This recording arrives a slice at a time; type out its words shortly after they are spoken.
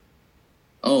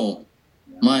Oh,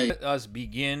 my. Let us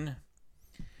begin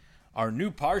our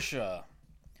new Parsha.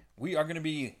 We are going to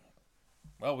be,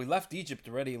 we left Egypt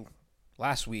already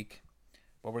last week,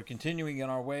 but we're continuing on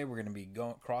our way. We're going to be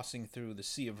crossing through the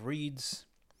Sea of Reeds,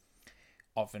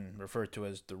 often referred to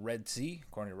as the Red Sea.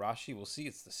 According to Rashi, we'll see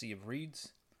it's the Sea of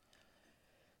Reeds.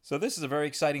 So this is a very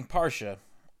exciting Parsha.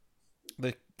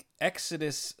 The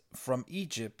Exodus from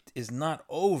Egypt is not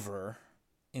over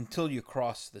until you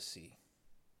cross the sea.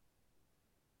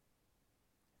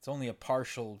 It's only a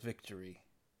partial victory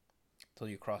until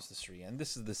you cross the sea. And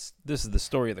this is the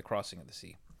story of the crossing of the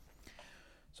sea.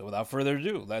 So without further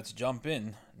ado, let's jump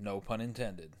in. No pun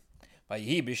intended.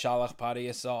 Vayhi Beshalach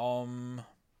pariyasam.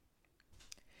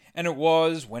 And it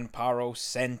was when Pharaoh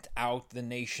sent out the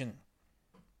nation.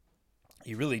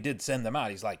 He really did send them out.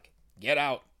 He's like, get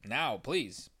out now,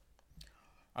 please.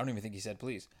 I don't even think he said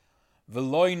please.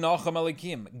 V'loi nochem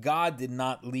elikim. God did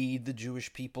not lead the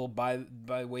Jewish people by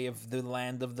way of the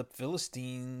land of the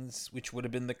Philistines, which would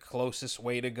have been the closest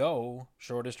way to go,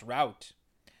 shortest route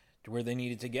to where they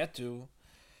needed to get to.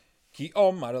 Ki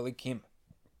omar elikim.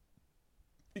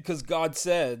 Because God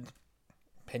said,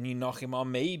 Penny nochim,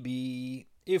 maybe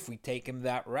if we take him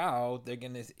that route, they're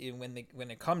gonna when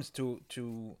it comes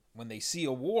to when they see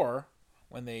a war,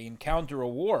 when they encounter a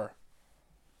war,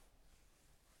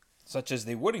 such as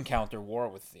they would encounter war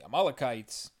with the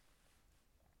Amalekites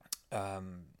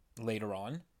later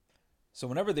on. So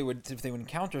whenever if they would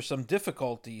encounter some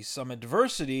difficulty, some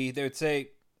adversity, they would say,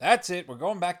 that's it, we're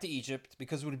going back to Egypt,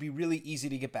 because it would be really easy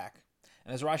to get back.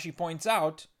 And as Rashi points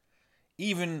out,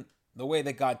 even the way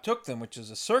that God took them, which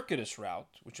is a circuitous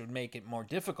route, which would make it more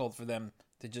difficult for them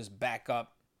to just back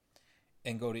up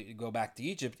and go back to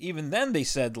Egypt, even then they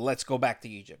said, let's go back to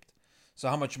Egypt. So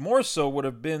how much more so would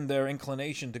have been their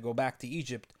inclination to go back to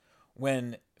Egypt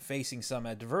when facing some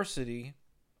adversity,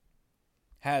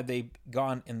 had they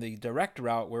gone in the direct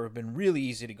route where it would have been really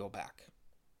easy to go back.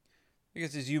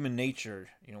 Because it's human nature,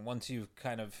 once you've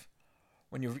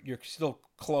when you're still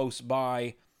close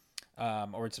by,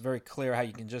 or it's very clear how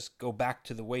you can just go back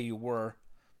to the way you were,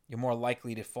 you're more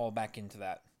likely to fall back into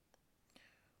that.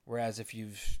 Whereas if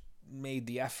you've made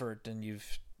the effort and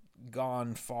you've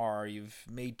gone far, you've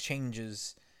made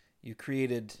changes, you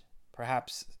created,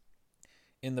 perhaps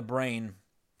in the brain,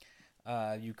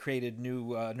 you created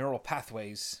new neural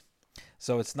pathways,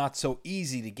 so it's not so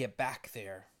easy to get back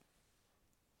there.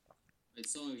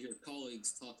 Some of your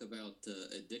colleagues talk about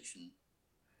addiction.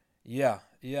 Yeah.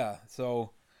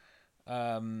 So,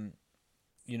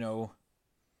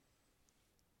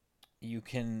 you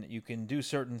can do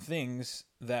certain things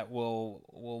that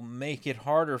will make it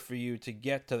harder for you to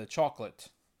get to the chocolate.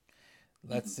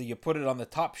 Let's say you put it on the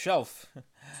top shelf,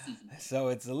 so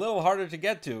it's a little harder to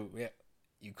get to.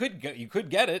 You could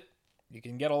get it. You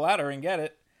can get a ladder and get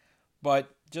it, but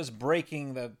just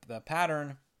breaking the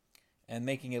pattern and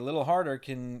making it a little harder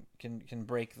can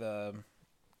break the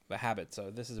habit. So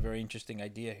this is a very interesting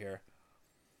idea here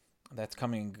that's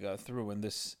coming through in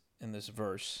this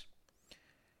verse.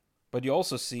 But you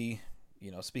also see,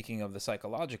 speaking of the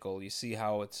psychological, you see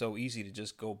how it's so easy to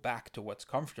just go back to what's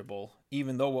comfortable,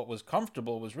 even though what was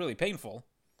comfortable was really painful,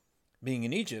 being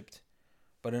in Egypt,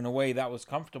 but in a way that was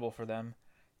comfortable for them.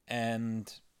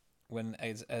 And when,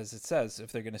 as it says,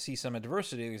 if they're going to see some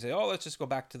adversity, they say, let's just go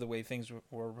back to the way things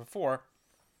were before,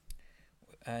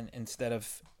 and instead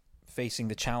of facing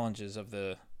the challenges of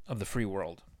the free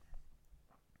world.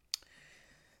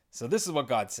 So this is what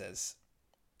God says.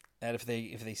 That if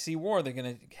they see war, they're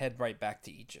going to head right back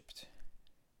to Egypt.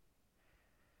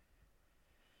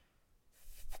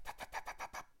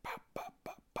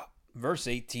 Verse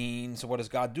 18, so what does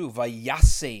God do?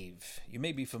 Vayasev. You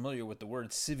may be familiar with the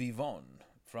word sivivon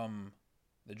from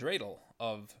the dreidel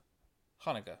of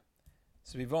Hanukkah.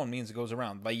 Sivivon means it goes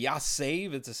around.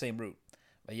 Vayasev, it's the same root.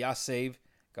 Vayasev,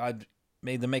 God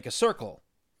made them make a circle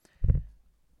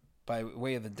by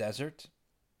way of the desert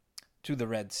to the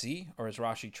Red Sea, or as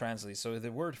Rashi translates. So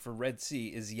the word for Red Sea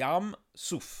is Yam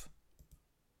Suf,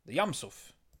 the Yam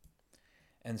Suf.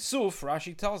 And Suf,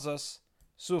 Rashi tells us,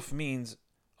 Suf means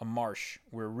a marsh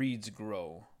where reeds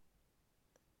grow.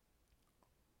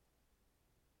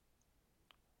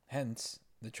 Hence,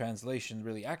 the translation,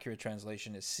 really accurate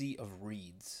translation, is Sea of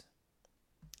Reeds.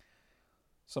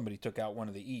 Somebody took out one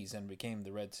of the E's and became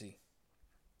the Red Sea.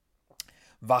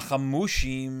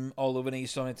 Vachamushim oluvnei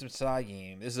Yisrael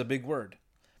Mitzrayim. This is a big word.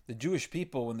 The Jewish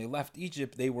people, when they left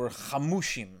Egypt, they were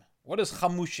chamushim. What does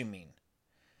chamushim mean?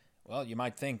 Well, you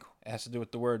might think it has to do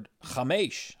with the word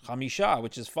chamesh, chamisha,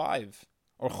 which is 5,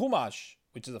 or chumash,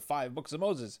 which is the 5 books of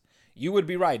Moses. You would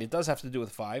be right. It does have to do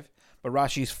with 5. But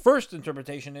Rashi's first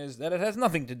interpretation is that it has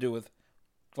nothing to do with,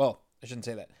 well, I shouldn't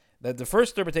say that. That the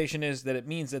first interpretation is that it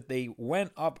means that they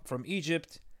went up from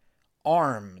Egypt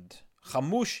armed.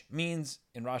 Chamush means,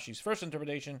 in Rashi's first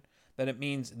interpretation, that it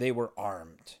means they were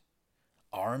armed.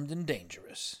 Armed and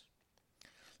dangerous.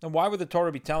 Now, why would the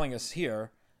Torah be telling us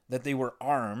here that they were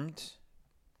armed?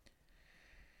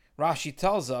 Rashi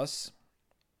tells us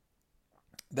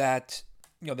that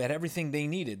they had everything they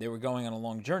needed. They were going on a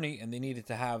long journey, and they needed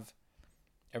to have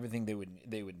everything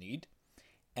they would need.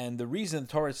 And the reason the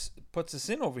Torah puts us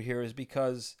in over here is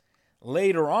because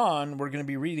later on we're going to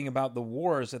be reading about the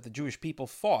wars that the Jewish people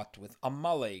fought with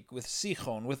Amalek, with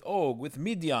Sichon, with Og, with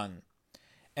Midian.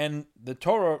 And the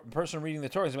person reading the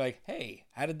Torah is like, hey,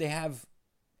 how did they have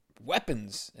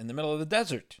weapons in the middle of the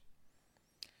desert?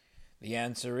 The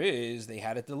answer is they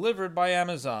had it delivered by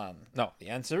Amazon. No, the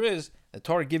answer is the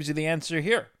Torah gives you the answer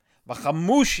here.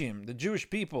 Vachamushim, the Jewish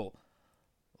people,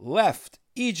 left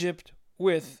Egypt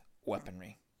with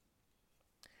weaponry.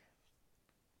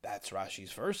 That's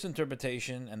Rashi's first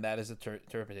interpretation, and that is the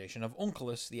interpretation of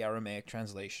Onkelos, the Aramaic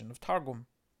translation of Targum.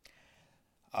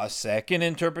 A second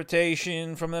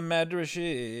interpretation from the Medrash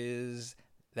is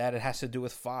that it has to do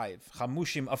with 5.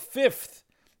 Chamushim, a fifth.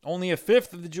 Only a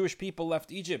fifth of the Jewish people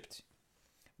left Egypt.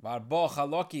 Barbo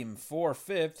chalokim,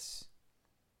 4/5,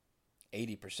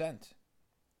 80%.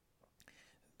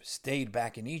 Stayed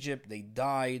back in Egypt. They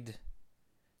died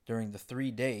during the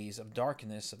 3 days of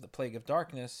darkness, of the plague of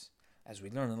darkness. As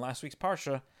we learned in last week's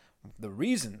Parsha, the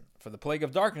reason for the plague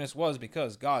of darkness was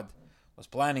because God was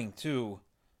planning to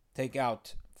take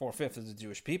out 4/5 of the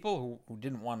Jewish people who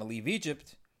didn't want to leave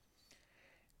Egypt.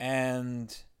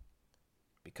 And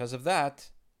because of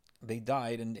that, they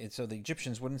died, and so the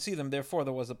Egyptians wouldn't see them. Therefore,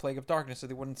 there was a plague of darkness, so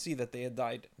they wouldn't see that they had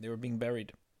died. They were being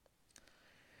buried.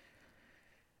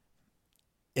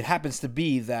 It happens to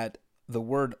be that the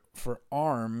word for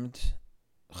armed,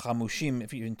 chamushim,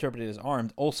 if you interpret it as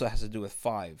armed, also has to do with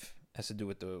 5. Has to do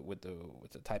with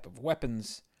the type of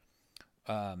weapons.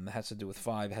 Has to do with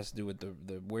 5. Has to do with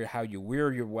the how you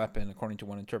wear your weapon. According to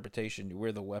one interpretation, you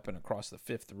wear the weapon across the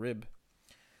 5th rib.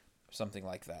 Something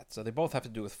like that. So they both have to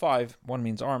do with 5. One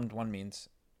means armed, one means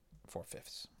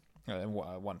 4/5.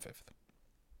 1/5.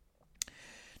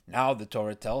 Now the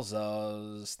Torah tells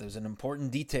us there's an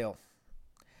important detail.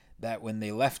 That when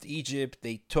they left Egypt,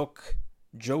 they took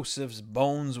Joseph's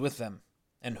bones with them.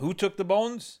 And who took the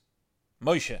bones?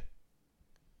 Moshe.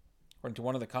 According to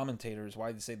one of the commentators, why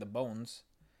did they say the bones?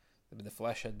 The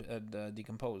flesh had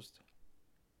decomposed.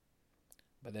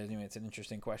 But anyway, it's an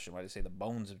interesting question. Why did they say the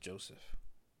bones of Joseph?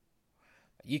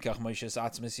 Moshe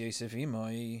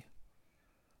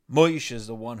is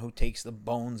the one who takes the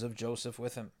bones of Joseph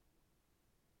with him.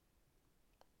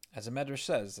 As the Medrash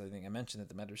says, I think I mentioned that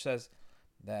the Medrash says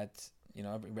that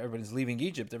everybody's leaving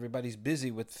Egypt. Everybody's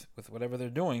busy with whatever they're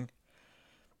doing.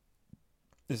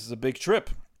 This is a big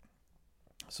trip.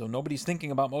 So nobody's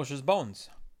thinking about Moshe's bones.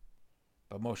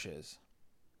 But Moshe is.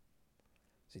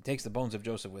 So he takes the bones of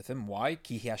Joseph with him. Why?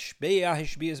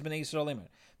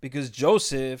 Because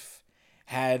Joseph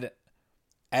had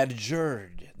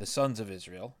adjured the sons of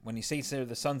Israel. When he says there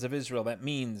the sons of Israel, that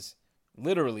means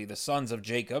literally the sons of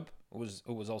Jacob,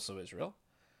 who was also Israel.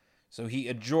 So he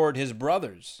adjured his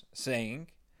brothers,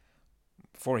 saying,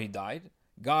 before he died,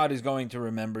 God is going to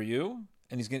remember you,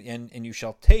 and you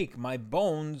shall take my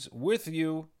bones with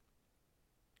you.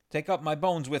 Take up my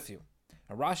bones with you.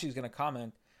 Now Rashi is going to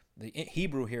comment the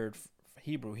Hebrew here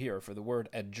for the word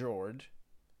adjured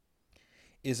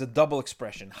is a double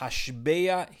expression.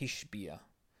 Hashbeya hishbiya.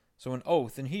 So an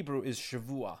oath in Hebrew is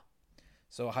shavua.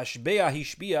 So hashbeya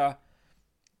hishbiya,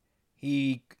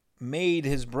 he made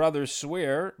his brothers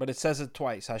swear, but it says it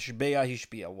twice. Hashbeya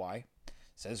hishbiya. Why? It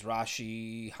says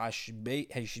Rashi,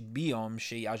 hashbiyom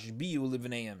sheyashbiyu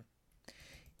livneim.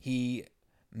 He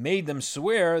made them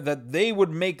swear that they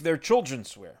would make their children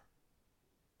swear.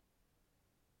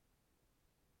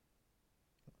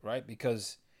 Right?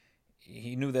 Because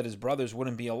he knew that his brothers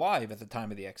wouldn't be alive at the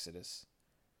time of the Exodus,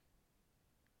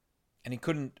 and he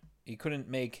couldn't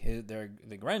make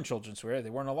the grandchildren swear; they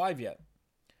weren't alive yet.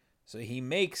 So he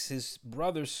makes his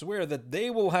brothers swear that they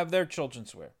will have their children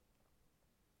swear.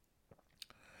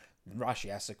 And Rashi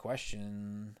asks a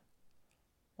question.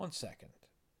 1 second.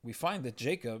 We find that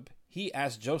Jacob, he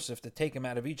asked Joseph to take him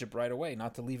out of Egypt right away,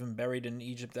 not to leave him buried in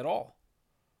Egypt at all.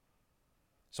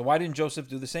 So why didn't Joseph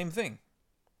do the same thing?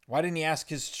 Why didn't he ask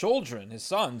his children, his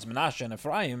sons, Menashe and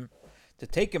Ephraim, to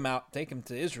take him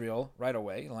to Israel right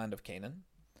away, the land of Canaan?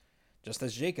 Just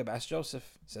as Jacob asked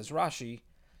Joseph. Says Rashi,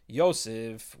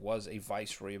 Yosef was a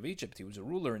viceroy of Egypt. He was a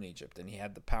ruler in Egypt, and he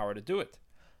had the power to do it.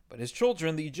 But his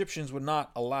children, the Egyptians, would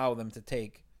not allow them to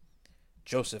take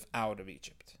Joseph out of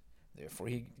Egypt. Therefore,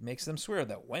 he makes them swear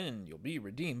that when you'll be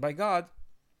redeemed by God,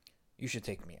 you should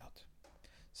take me out.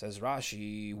 Says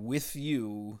Rashi, with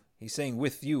you, he's saying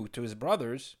with you to his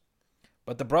brothers,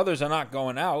 but the brothers are not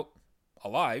going out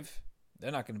alive.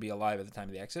 They're not going to be alive at the time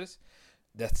of the Exodus.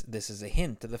 This is a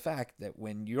hint to the fact that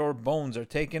when your bones are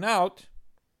taken out,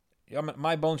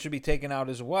 my bones should be taken out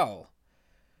as well.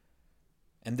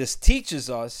 And this teaches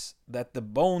us that the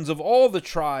bones of all the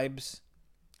tribes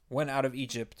went out of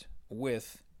Egypt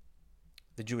with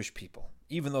the Jewish people.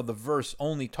 Even though the verse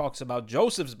only talks about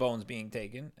Joseph's bones being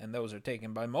taken, and those are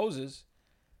taken by Moses,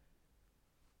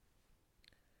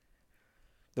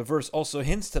 the verse also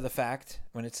hints to the fact,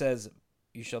 when it says,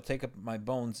 you shall take up my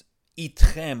bones,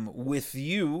 itchem, with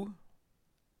you,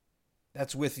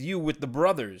 that's with you, with the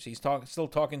brothers. He's still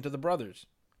talking to the brothers,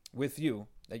 with you,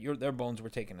 that their bones were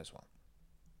taken as well.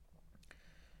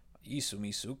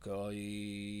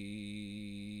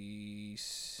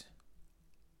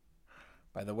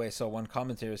 By the way, so one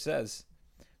commentator says,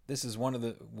 this is one of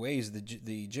the ways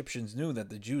the Egyptians knew that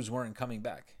the Jews weren't coming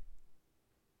back.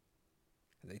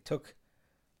 They took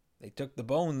the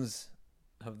bones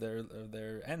of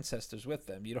their ancestors with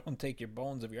them. You don't take your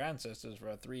bones of your ancestors for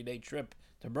a 3-day trip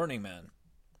to Burning Man.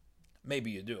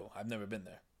 Maybe you do. I've never been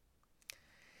there.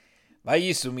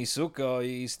 Vayisu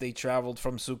misukos, they traveled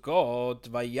from Sukkot,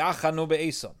 vayachanu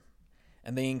be'esam,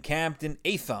 and they encamped in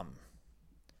Etham,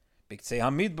 Biktsei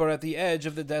Hamidbar, at the edge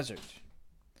of the desert.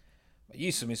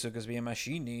 Vayisu misukos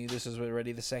b'yamashini, this is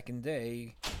already the second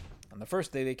day. On the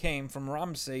first day they came from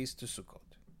Ramses to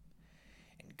Sukkot.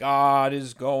 And God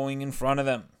is going in front of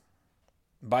them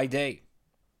by day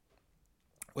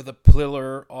with a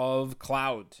pillar of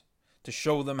cloud to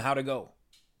show them how to go.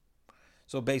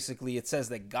 So basically it says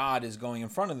that God is going in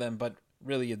front of them, but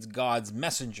really it's God's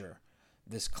messenger,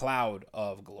 this cloud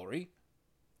of glory,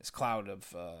 this cloud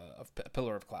of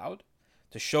pillar of cloud,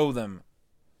 to show them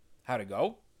how to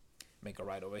go. Make a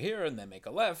right over here, and then make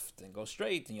a left, and go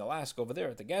straight, and you'll ask over there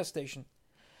at the gas station.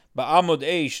 Ba'amud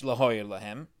eish lahoyer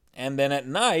lahem, and then at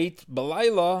night,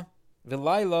 b'layla,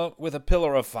 v'layla, with a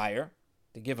pillar of fire,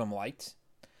 to give them light.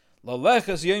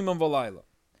 Lalechas yemam v'layla.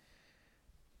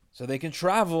 So they can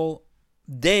travel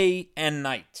day and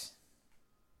night.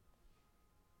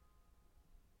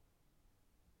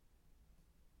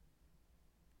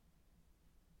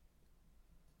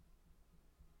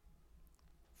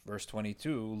 Verse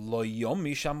 22, Lo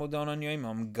yomi shamodon an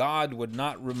yomam, God would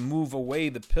not remove away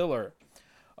the pillar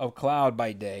of cloud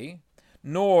by day,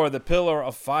 nor the pillar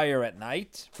of fire at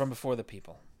night from before the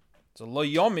people. So lo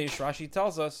yomish, Rashi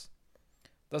tells us,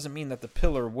 doesn't mean that the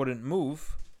pillar wouldn't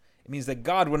move. It means that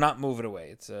God would not move it away.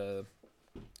 It's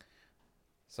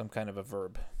some kind of a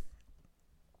verb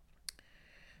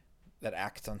that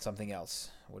acts on something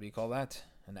else. What do you call that?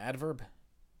 An adverb?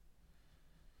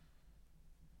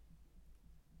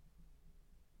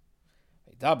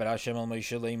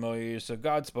 So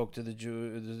God spoke to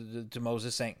to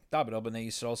Moses, saying,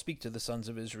 speak to the sons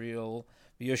of Israel,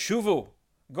 Yeshuvu,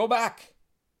 go back,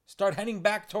 start heading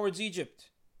back towards Egypt.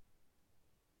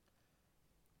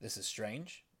 This is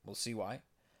strange. We'll see why.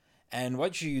 And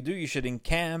what should you do? You should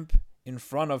encamp in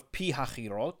front of Pi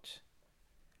Hachirot,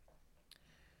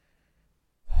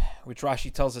 which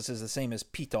Rashi tells us is the same as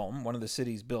Pitom, one of the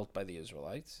cities built by the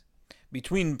Israelites,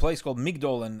 between a place called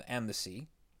Migdol and the sea,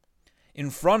 in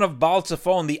front of Baal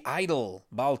Tzafon, the idol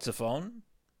Baal Tzafon,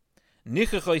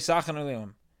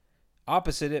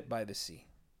 opposite it by the sea.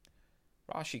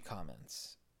 Rashi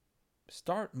comments,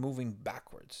 start moving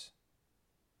backwards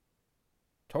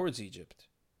towards Egypt.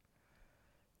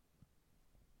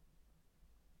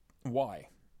 Why?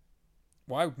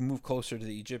 Why move closer to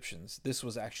the Egyptians? This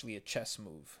was actually a chess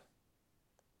move.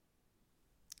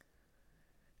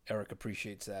 Eric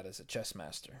appreciates that as a chess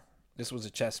master. This was a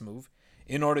chess move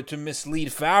in order to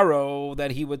mislead Pharaoh,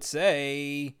 that he would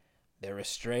say, they're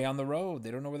astray on the road.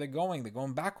 They don't know where they're going. They're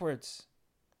going backwards.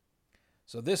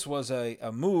 So this was a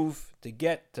move to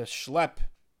get to schlep.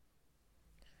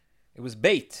 It was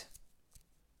bait.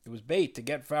 It was bait to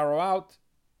get Pharaoh out.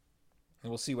 And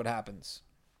we'll see what happens.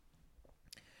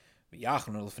 So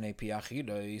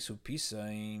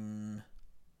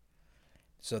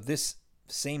this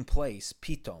same place,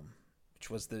 Pitom, which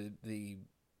was the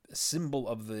symbol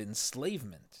of the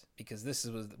enslavement, because this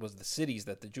was the cities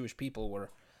that the Jewish people were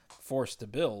forced to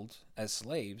build as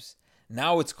slaves.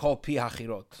 Now it's called Pi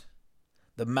Hachirot,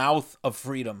 the mouth of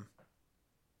freedom,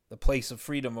 the place of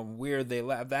freedom, of where they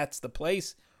left. That's the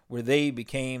place where they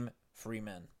became free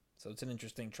men. So it's an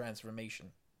interesting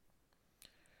transformation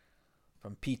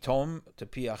from Pitom to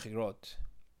Pi Hachirot.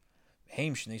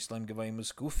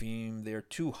 They're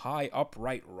two high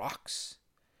upright rocks.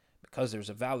 because there's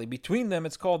a valley between them,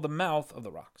 it's called the mouth of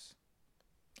the rocks.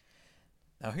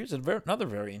 Now here's another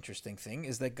very interesting thing,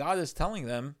 is that God is telling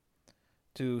them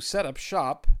to set up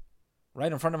shop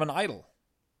right in front of an idol.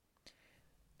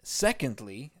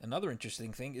 Secondly, another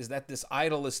interesting thing is that this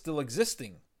idol is still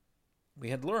existing. We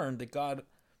had learned that God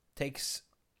takes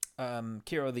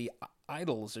care of the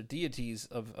idols or deities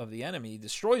of the enemy,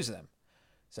 destroys them.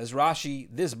 Says Rashi,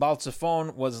 this Baal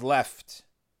Tzifon was left.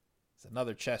 It's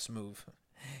another chess move.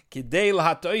 Kidei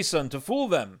lahatoisan, to fool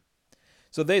them.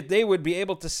 So they would be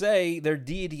able to say their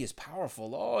deity is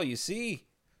powerful. Oh, you see,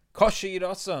 Koshe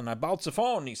Yirasan, Baal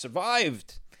Tzifon, he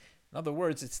survived. In other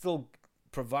words, it still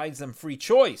provides them free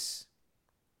choice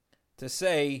to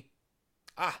say,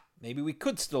 maybe we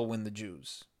could still win the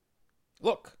Jews.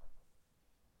 Look,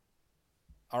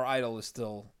 our idol is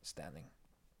still standing.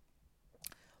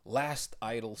 Last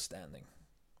idol standing.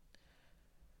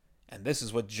 And this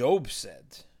is what Job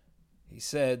said. He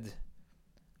said,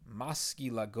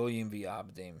 Maski lagoyim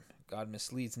v'abdim. God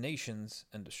misleads nations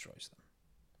and destroys them.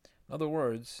 In other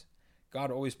words,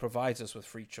 God always provides us with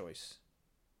free choice.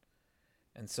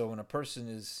 And so when a person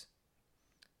is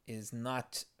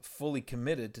not fully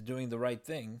committed to doing the right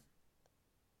thing,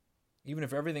 even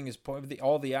if everything is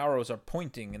all the arrows are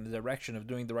pointing in the direction of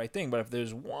doing the right thing, but if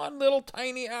there's one little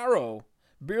tiny arrow,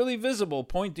 barely visible,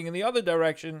 pointing in the other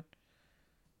direction,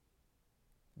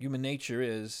 human nature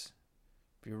is,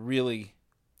 if you're really,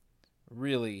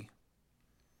 really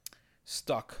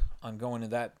stuck on going in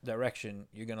that direction,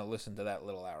 you're going to listen to that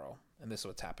little arrow. And this is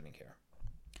what's happening here.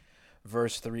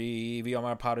 Verse 3,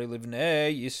 V'yomar Paro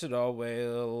livnei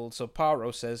Yisrael. So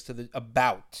Paro says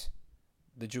about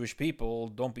the Jewish people,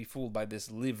 don't be fooled by this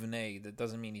livnei. That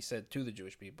doesn't mean he said to the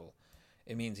Jewish people.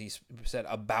 It means he said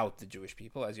about the Jewish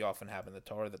people, as you often have in the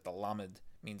Torah, that the lamed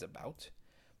means about.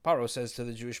 Paro says to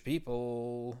the Jewish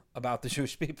people, about the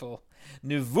Jewish people,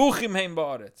 Nivuchim heim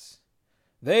ba'aretz.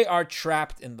 They are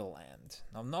trapped in the land.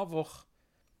 Now, Navuch,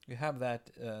 you have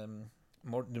that,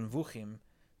 Nivuchim.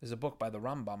 There's a book by the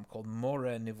Rambam called More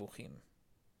Nivuchim,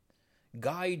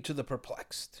 Guide to the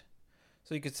Perplexed.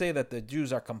 So you could say that the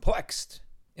Jews are complexed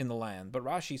in the land, but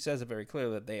Rashi says it very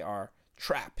clearly that they are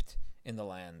trapped in the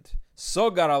land.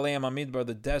 Sogar aleim amidbar,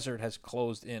 the desert has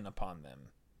closed in upon them.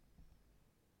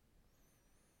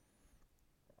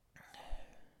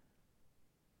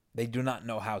 They do not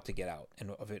know how to get out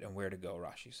of it and where to go,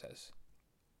 Rashi says.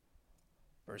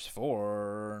 Verse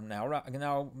 4,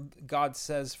 now God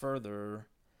says further,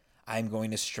 I'm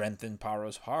going to strengthen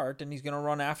Paro's heart, and he's going to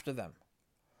run after them.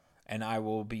 And I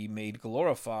will be made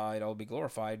glorified. I will be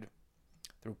glorified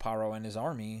through Paro and his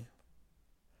army.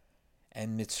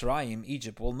 And Mitzrayim,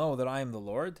 Egypt, will know that I am the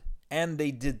Lord. And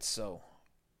they did so.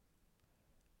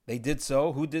 They did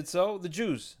so. Who did so? The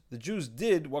Jews. The Jews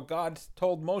did what God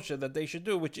told Moshe that they should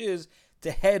do, which is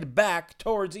to head back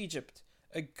towards Egypt.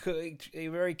 A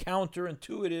very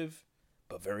counterintuitive,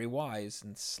 but very wise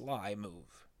and sly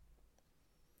move.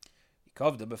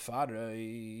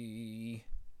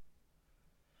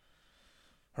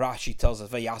 Rashi tells us,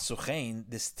 Vayasuchein,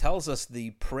 this tells us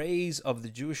the praise of the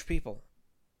Jewish people,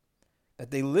 that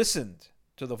they listened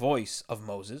to the voice of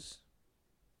Moses,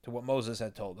 to what Moses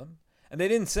had told them, and they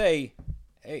didn't say,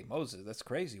 hey, Moses, that's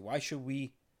crazy. Why should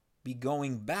we be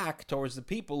going back towards the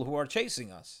people who are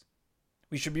chasing us?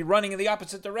 We should be running in the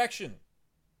opposite direction.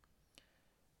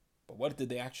 But what did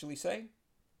they actually say?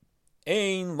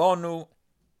 Ein lonu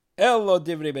elo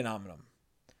divrei ben Amram.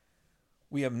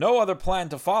 We have no other plan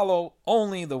to follow,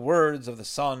 only the words of the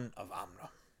son of Amram.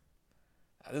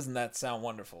 Now, doesn't that sound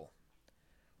wonderful?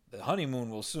 The honeymoon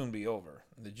will soon be over.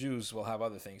 The Jews will have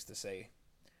other things to say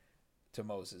to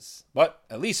Moses. But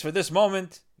at least for this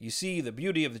moment, you see the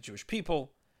beauty of the Jewish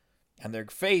people and their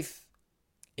faith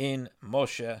in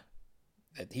Moshe,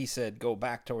 that he said, go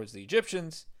back towards the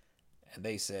Egyptians. And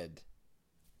they said,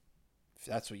 if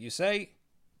that's what you say,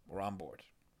 we're on board.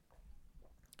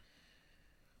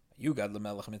 Yugad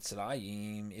lemelech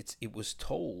Mitzrayim. It was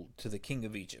told to the king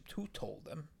of Egypt. Who told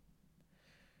them?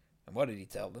 And what did he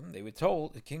tell them? They were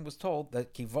told, the king was told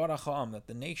that Kivaracham, that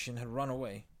the nation had run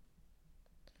away.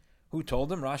 Who told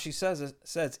them? Rashi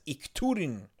says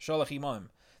Ikturin Shalach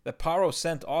Imam, that Paro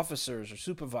sent officers or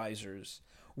supervisors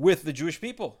with the Jewish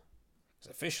people.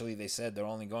 Because officially they said they're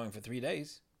only going for 3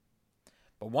 days.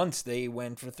 But once they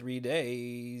went for 3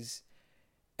 days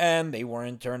and they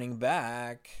weren't turning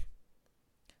back,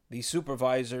 the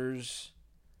supervisors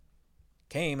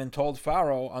came and told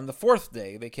Pharaoh on the 4th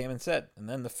day. They came and said, and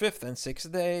then the 5th and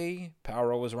 6th day,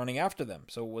 Pharaoh was running after them.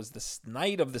 So it was the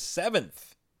night of the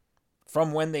 7th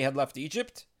from when they had left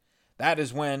Egypt. That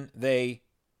is when they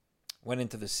went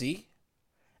into the sea.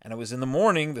 And it was in the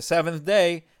morning, the seventh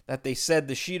day, that they said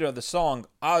the Shira, the song,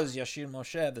 Az Yashir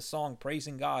Moshe, the song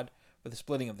praising God for the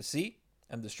splitting of the sea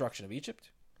and the destruction of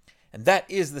Egypt. And that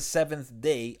is the seventh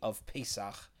day of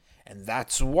Pesach. And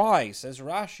that's why, says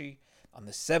Rashi, on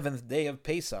the seventh day of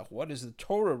Pesach, what is the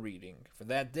Torah reading for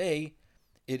that day?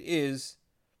 It is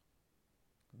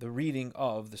the reading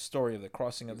of the story of the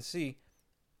crossing of the sea.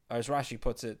 As Rashi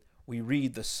puts it, we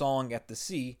read the song at the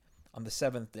sea on the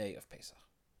seventh day of Pesach.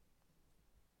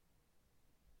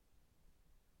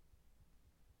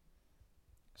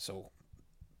 So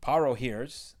Pharaoh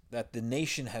hears that the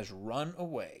nation has run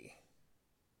away.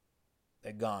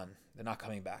 They're gone. They're not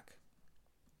coming back.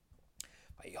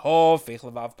 So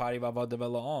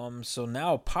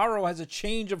now Pharaoh has a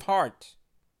change of heart.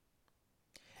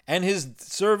 And his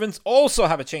servants also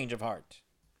have a change of heart.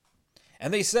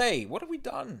 And they say, what have we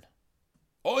done?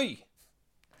 Oi!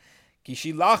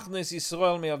 Kishilachnes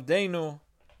Yisrael me'avdeinu.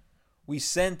 We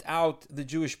sent out the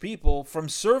Jewish people from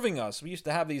serving us. We used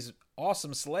to have these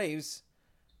awesome slaves.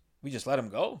 We just let them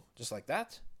go, just like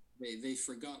that. They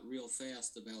forgot real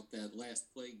fast about that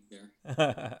last plague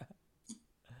there.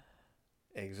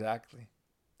 Exactly.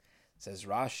 Says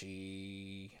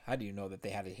Rashi, how do you know that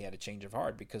he had a change of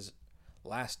heart? Because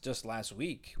just last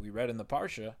week we read in the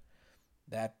Parsha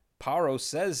that Pharaoh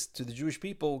says to the Jewish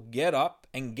people, get up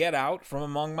and get out from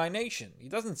among my nation. He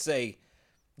doesn't say,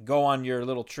 go on your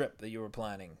little trip that you were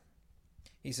planning.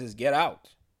 He says, get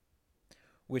out.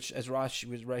 Which, as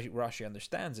Rashi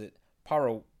understands it,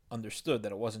 Pharaoh understood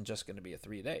that it wasn't just going to be a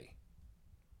 3-day.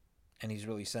 And he's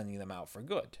really sending them out for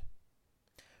good.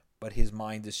 But his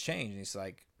mind is changed. He's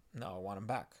like, no, I want him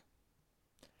back.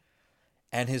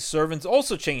 And his servants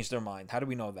also changed their mind. How do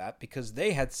we know that? Because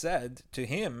they had said to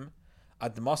him,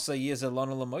 Admasa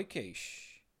Yezelonu Lamoikesh.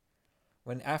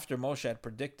 When after Moshe had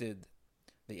predicted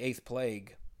the 8th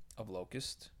plague of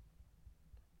locust,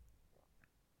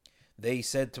 they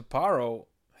said to Pharaoh,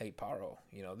 hey, Pharaoh,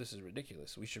 this is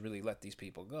ridiculous. We should really let these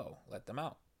people go. Let them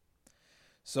out.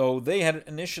 So they had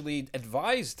initially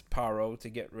advised Pharaoh to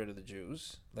get rid of the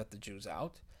Jews, let the Jews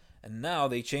out. And now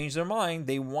they changed their mind.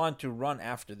 They want to run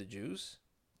after the Jews.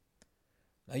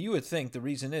 Now you would think the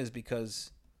reason is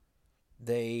because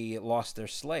they lost their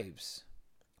slaves.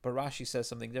 But Rashi says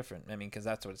something different. Because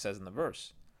that's what it says in the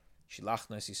verse.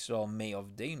 Shilachnos Yisrael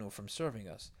me'avdeinu, from serving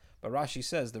us. But Rashi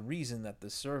says the reason that the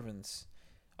servants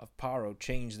of Pharaoh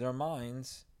changed their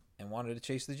minds and wanted to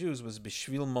chase the Jews was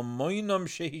b'shvil mamoinam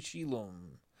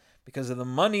shehishilum, because of the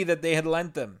money that they had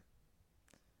lent them.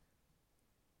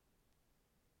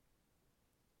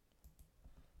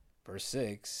 Verse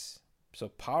 6,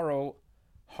 so Pharaoh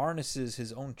harnesses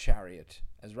his own chariot.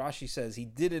 As Rashi says, he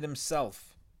did it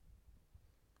himself.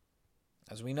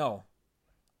 As we know,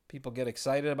 people get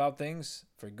excited about things,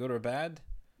 for good or bad.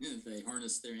 Yeah, they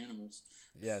harness their animals.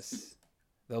 Yes.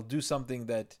 They'll do something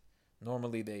that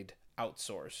normally they'd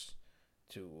outsource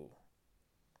to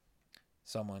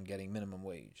someone getting minimum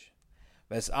wage.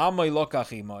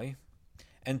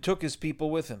 And took his people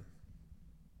with him.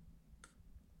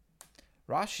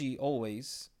 Rashi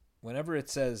always, whenever it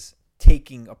says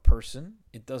taking a person,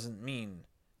 it doesn't mean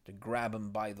to grab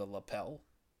him by the lapel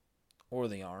or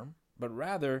the arm, but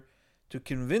rather to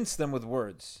convince them with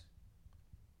words.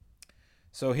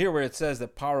 So here where it says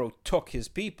that Pharaoh took his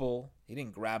people, he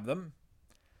didn't grab them.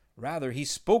 Rather, he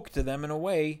spoke to them in a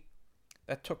way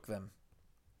that took them.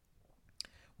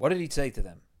 What did he say to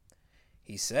them?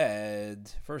 He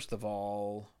said, first of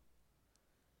all,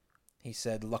 he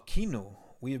said, Lakinu,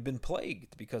 we have been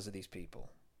plagued because of these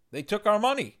people. They took our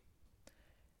money.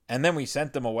 And then we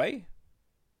sent them away.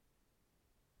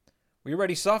 We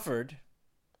already suffered.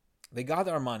 They got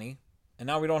our money, and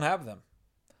now we don't have them.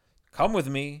 Come with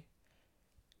me.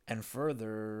 And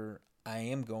further, I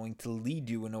am going to lead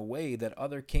you in a way that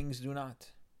other kings do not.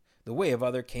 The way of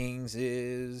other kings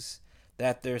is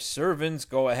that their servants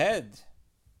go ahead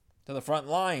to the front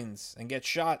lines and get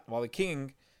shot while the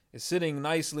king is sitting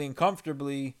nicely and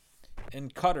comfortably in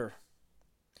Qatar,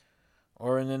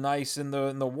 or in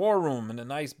the war room, in a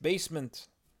nice basement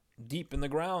deep in the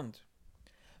ground.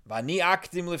 Vani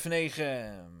aktim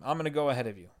lifneichem. I'm going to go ahead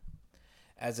of you.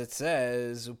 As it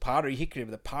says, Upari Hikrib,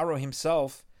 the Pharaoh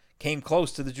himself came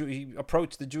close to he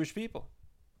approached the Jewish people.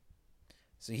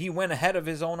 So he went ahead of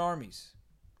his own armies.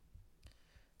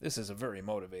 This is a very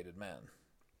motivated man.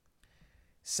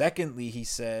 Secondly, he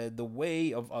said, the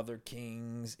way of other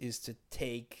kings is to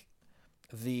take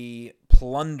the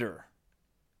plunder.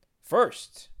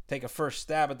 First, take a first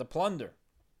stab at the plunder.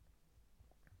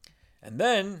 And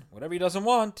then, whatever he doesn't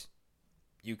want,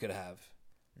 you could have.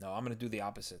 No, I'm going to do the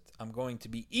opposite. I'm going to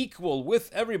be equal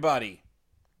with everybody.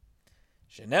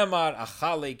 Shenemar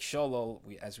achalek sholol.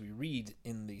 As we read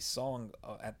in the song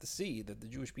at the sea that the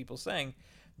Jewish people sang,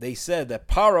 they said that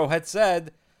Pharaoh had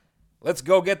said, "Let's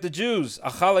go get the Jews,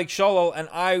 achalek sholol, and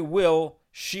I will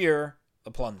shear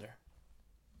the plunder."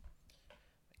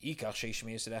 So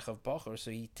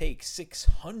he takes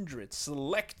 600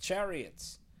 select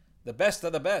chariots, the best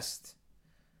of the best,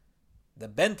 the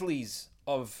Bentleys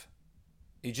of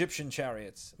Egyptian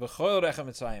chariots,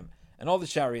 and all the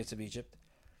chariots of Egypt.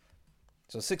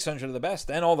 So 600 of the best,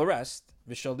 and all the rest,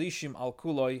 Vishalishim al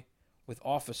kuloi, with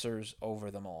officers over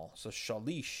them all. So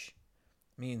shalish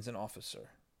means an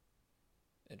officer.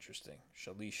 Interesting.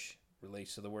 Shalish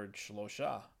relates to the word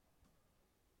shlosha.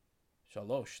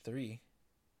 Shalosh, 3.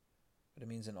 But it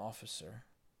means an officer.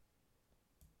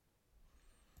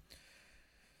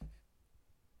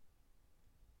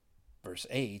 Verse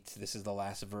 8, this is the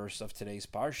last verse of today's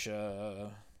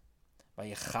Parsha.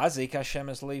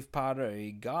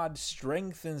 God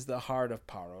strengthens the heart of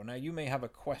Pharaoh. Now you may have a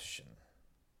question.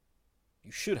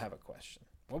 You should have a question.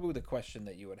 What would the question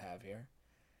that you would have here?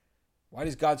 Why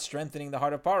is God strengthening the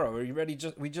heart of Pharaoh? Are you ready?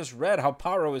 We just read how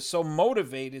Pharaoh is so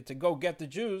motivated to go get the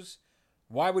Jews.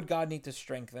 Why would God need to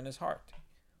strengthen his heart?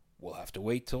 We'll have to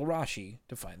wait till Rashi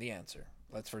to find the answer.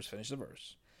 Let's first finish the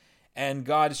verse. And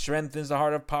God strengthens the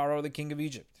heart of Pharaoh, the king of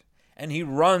Egypt. And he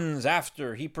runs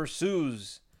after, he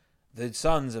pursues the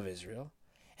sons of Israel.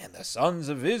 And the sons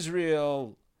of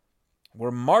Israel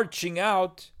were marching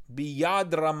out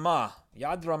biyad ramah.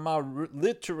 Yad ramah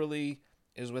literally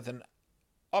is with an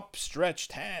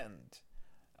upstretched hand.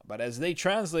 But as they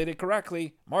translate it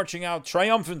correctly, marching out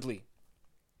triumphantly.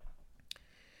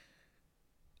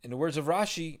 In the words of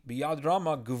Rashi, biyad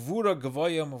ramah gevura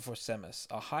gavoya meforsemes,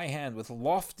 a high hand with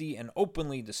lofty and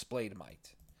openly displayed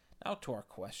might. Now to our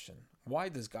question. Why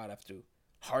does God have to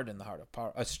harden the heart of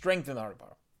Pharaoh, strengthen the heart of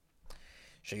Pharaoh?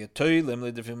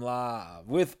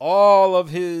 With all of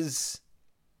his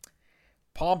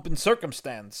pomp and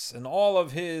circumstance and all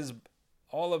of his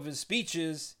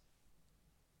speeches,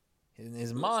 in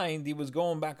his mind, he was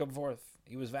going back and forth.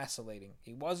 He was vacillating.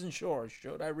 He wasn't sure.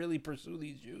 Should I really pursue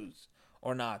these Jews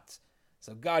or not?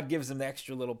 So God gives him the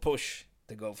extra little push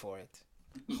to go for it.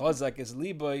 Chazak is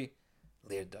liboy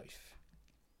lirdoif.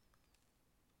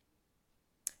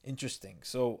 Interesting.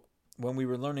 So when we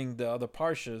were learning the other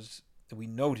parshas, we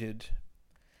noted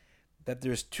that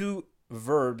there's 2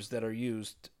 verbs that are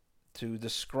used to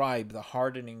describe the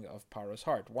hardening of Pharaoh's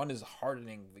heart. One is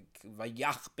hardening,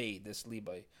 vayachbe, this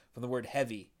liboy, from the word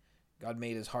heavy. God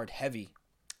made his heart heavy,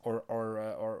 or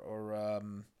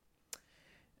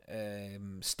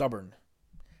stubborn.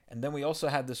 And then we also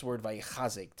had this word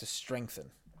vaychazek, to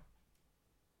strengthen.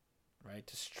 Right?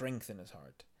 To strengthen his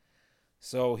heart.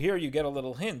 So here you get a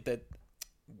little hint that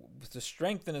to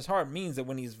strengthen his heart means that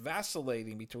when he's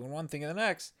vacillating between one thing and the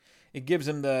next, it gives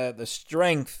him the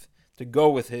strength to go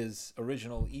with his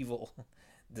original evil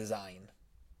design.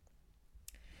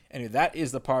 Anyway, that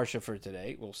is the parsha for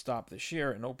today. We'll stop the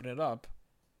share and open it up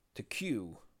to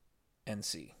Q and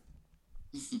C.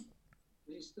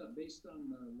 Based on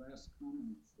the last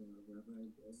comments, Rabbi,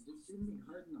 didn't he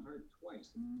harden the heart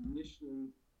twice? I mean,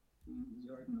 initially, he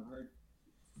hardened the heart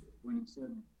when he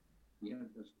said he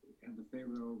had the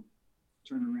Pharaoh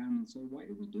turn around and say, "Why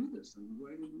did we do this? I mean,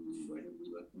 why did we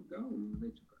let them go? They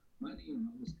took our money and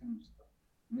all this kind of stuff."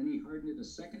 And then he hardened it a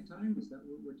second time. Is that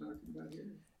what we're talking about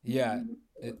here? Yeah,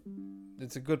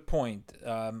 it's a good point.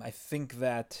 I think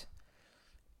that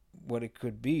what it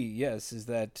could be, yes, is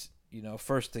that,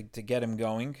 first to get him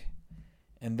going,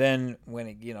 and then when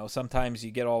it, sometimes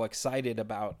you get all excited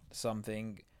about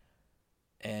something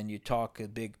and you talk a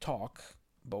big talk,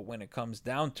 but when it comes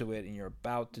down to it and you're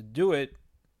about to do it,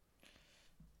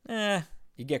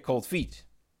 you get cold feet.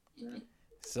 Yeah.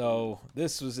 So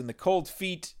this was in the cold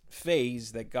feet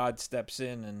phase that God steps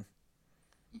in and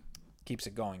keeps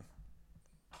it going.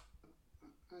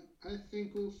 I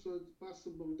think also it's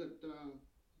possible that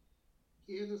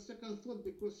he had a second thought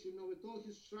because, with all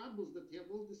his troubles that he have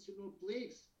all these,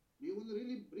 plagues, we want to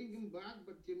really bring him back,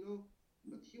 but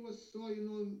he was so,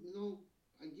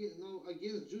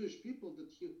 against Jewish people that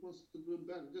he wants to do it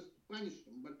back just to punish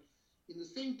them. But in the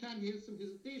same time, he had some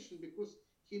hesitation because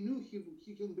he knew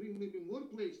he can bring maybe more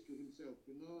plagues to himself,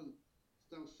 and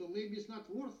stuff. So maybe it's not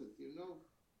worth it,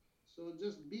 So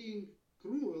just being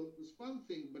cruel is one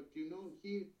thing, but he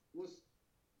was,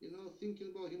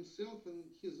 thinking about himself and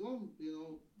his own,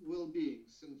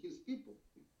 well-beings and his people.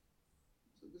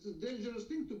 So this is a dangerous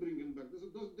thing to bring him back.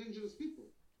 Those are dangerous people.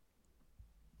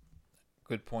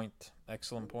 Good point.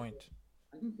 Excellent point.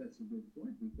 I think that's a good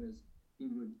point because he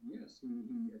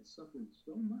had suffered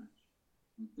so much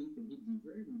You think that he'd be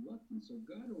very reluctant. So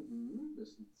God overruled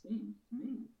this, it seems to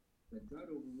me, that God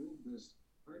overruled this,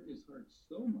 hardened his heart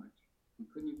so much, he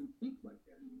couldn't even think like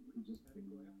that anymore. He just had to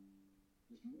go after him.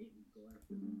 Just made him go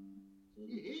after him. So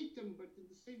He hated him, but at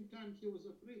the same time, he was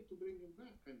afraid to bring him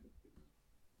back, kind of thing.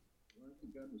 well, I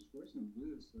think God was forcing him to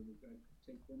do this so that God could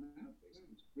take them out, basically.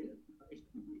 Which he did, right?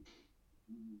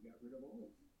 He got rid of all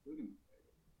of them, including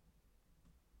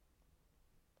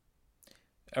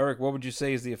Eric, what would you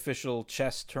say is the official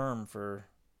chess term for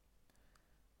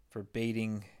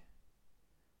baiting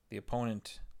the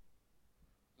opponent?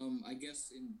 I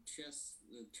guess in chess,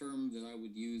 the term that I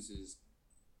would use is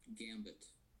gambit.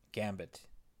 Gambit.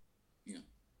 Yeah.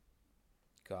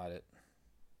 Got it.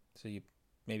 So you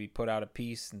maybe put out a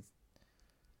piece and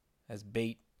as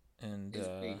bait, and As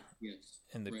bait, yes.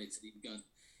 and the right. So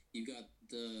you've got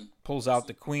pulls out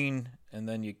the queen, and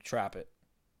then you trap it.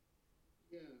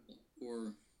 Yeah.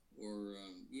 Or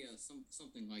yeah,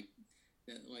 something like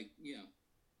that. Like yeah,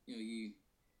 you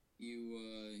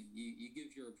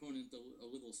give your opponent a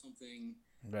little something,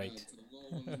 Right. To lull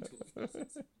them into a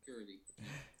false security.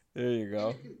 There you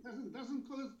go. Doesn't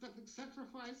call it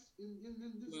sacrifice in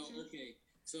this Well, church? okay.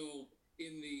 So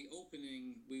in the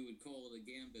opening, we would call it a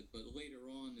gambit, but later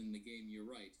on in the game, you're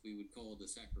right. We would call it a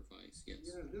sacrifice. Yes.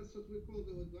 Yeah, that's what we call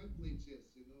the God play chess,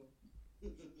 I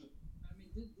mean,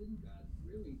 didn't God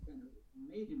really kind of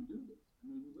made him do this? I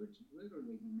mean,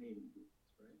 literally, he made him do this,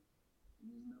 right?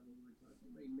 And isn't that what we're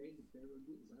talking about? He made the Pharaoh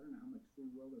do this. I don't know how much free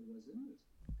will there was in this.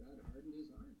 God hardened his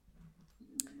heart. He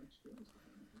didn't have much choice.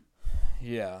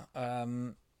 Yeah.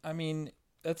 I mean,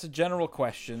 that's a general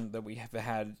question that we have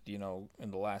had, in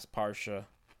the last parsha.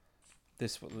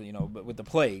 This, but with the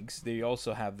plagues, they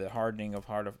also have the hardening of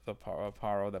heart of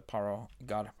Pharaoh. That Pharaoh,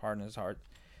 God hardened his heart.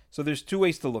 So there's two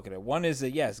ways to look at it. One is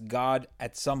that yes, God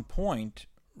at some point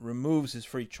removes his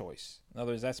free choice. In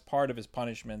other words, that's part of his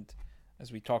punishment,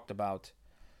 as we talked about.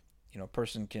 A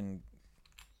person can,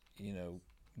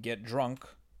 get drunk,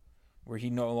 where he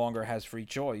no longer has free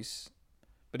choice,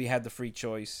 but he had the free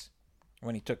choice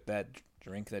when he took that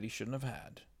drink that he shouldn't have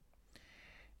had.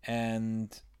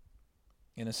 And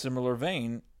in a similar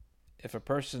vein, if a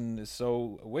person is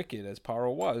so wicked as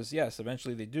Pharaoh was, yes,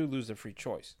 eventually they do lose their free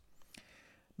choice.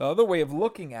 The other way of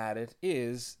looking at it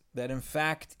is that, in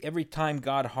fact, every time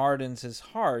God hardens his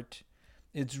heart,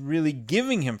 it's really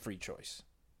giving him free choice.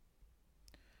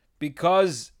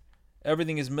 Because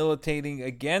everything is militating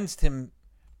against him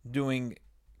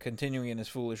continuing in his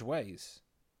foolish ways.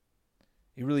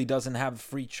 He really doesn't have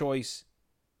free choice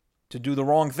to do the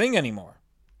wrong thing anymore.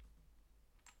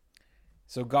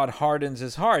 So God hardens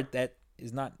his heart. That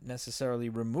is not necessarily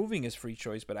removing his free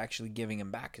choice, but actually giving him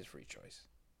back his free choice.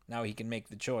 Now he can make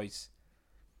the choice,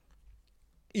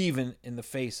 even in the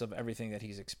face of everything that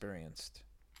he's experienced.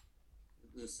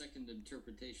 The second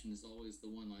interpretation is always the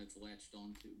one I've latched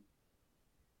onto.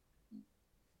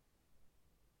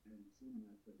 I hadn't seen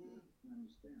that, but I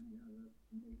understand. That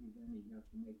maybe then he got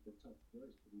to make the tough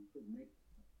choice, but he couldn't make the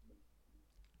tough choice.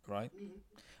 Right?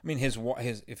 I mean,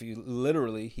 if you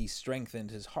literally, he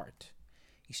strengthened his heart.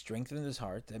 He strengthened his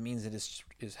heart. That means that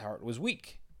his heart was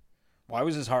weak. Why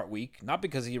was his heart weak? Not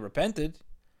because he repented,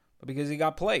 but because he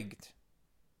got plagued.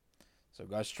 So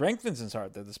God strengthens his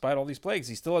heart that despite all these plagues,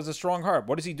 he still has a strong heart.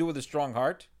 What does he do with a strong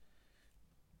heart?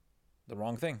 The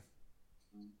wrong thing.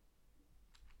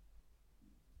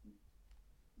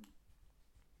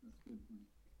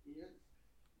 Yeah.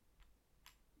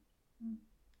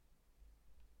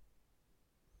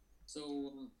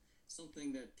 So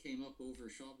something that came up over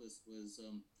Shabbos was,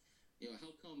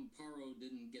 how come Pharaoh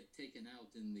didn't get taken out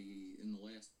in the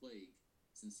last plague,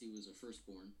 since he was a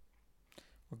firstborn?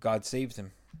 Well, God saved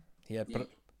him. He had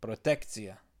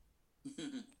protectia.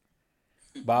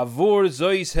 Ba'avur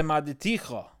zois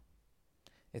hemaditicha.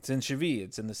 It's in Shavi.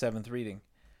 It's in the 7th reading.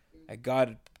 And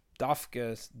God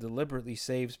Dafka deliberately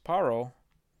saves Pharaoh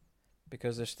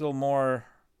because there's still more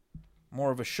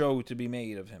of a show to be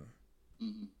made of him.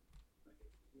 Mm-hmm.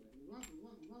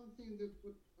 One thing that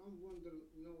what I'm wondering,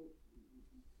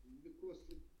 because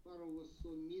Pharaoh was so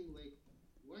mean, like,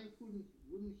 why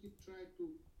wouldn't he try to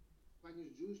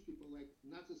punish Jewish people like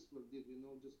Nazis did, just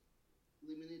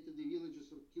eliminated the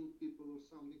villages or killed people or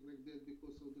something like that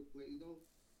because of the plague,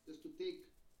 just to take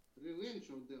revenge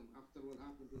on them after what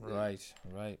happened to them. Right.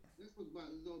 That's what,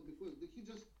 because he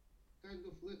just kind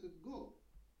of let it go,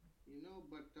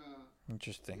 but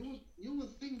Interesting. you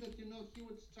would think that, he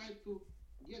would try to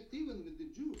get even with the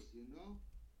Jews,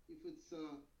 if it's,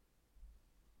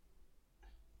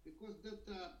 because that,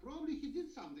 probably he did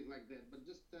something like that, but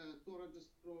just, Torah just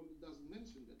probably doesn't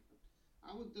mention that, but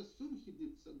I would assume he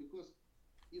did so, because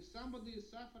if somebody is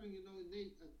suffering,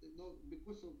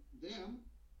 because of them,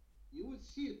 you would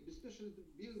see it, especially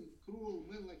being cruel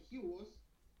man like he was.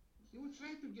 He would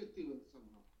try to get even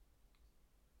somehow.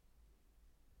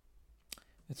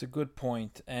 It's a good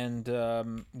point,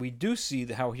 and we do see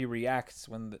how he reacts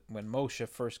when Moshe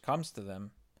first comes to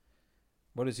them.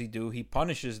 What does he do? He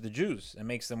punishes the Jews and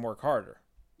makes them work harder.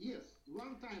 Yes,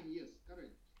 one time, yes,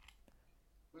 correct.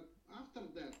 But after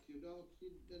that,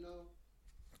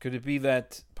 Could it be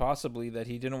that possibly that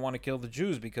he didn't want to kill the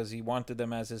Jews because he wanted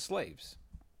them as his slaves?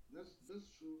 That's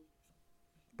true.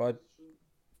 But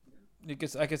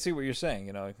that's true. I can see what you're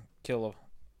saying. Kill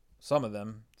some of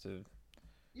them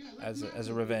as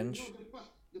a revenge.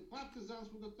 The partisans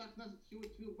would attack Nazis. He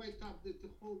would wake up the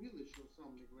whole village or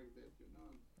something like that.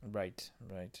 Right.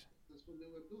 That's what they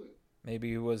were doing.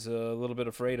 Maybe he was a little bit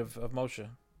afraid of Moshe.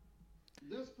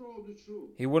 That's probably true.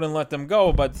 He wouldn't let them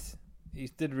go, but he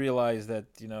did realize that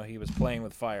he was playing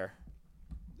with fire.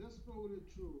 That's probably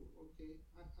true. Okay,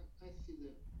 I see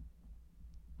that.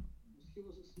 He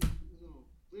was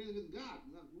playing with God,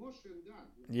 not Moshe and God.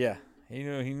 Yeah, he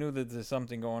knew that there's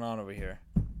something going on over here.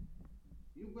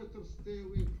 You better stay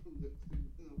away from that.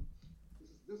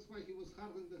 That's why he was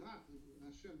hardening the heart.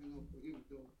 Hashem, for him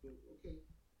to okay.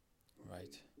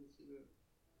 Right.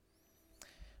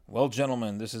 Well,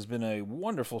 gentlemen, this has been a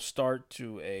wonderful start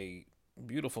to a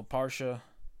beautiful parsha.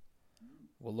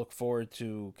 We'll look forward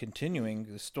to continuing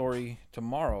the story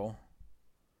tomorrow.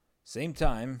 Same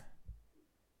time,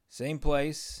 same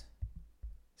place,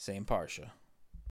 same parsha.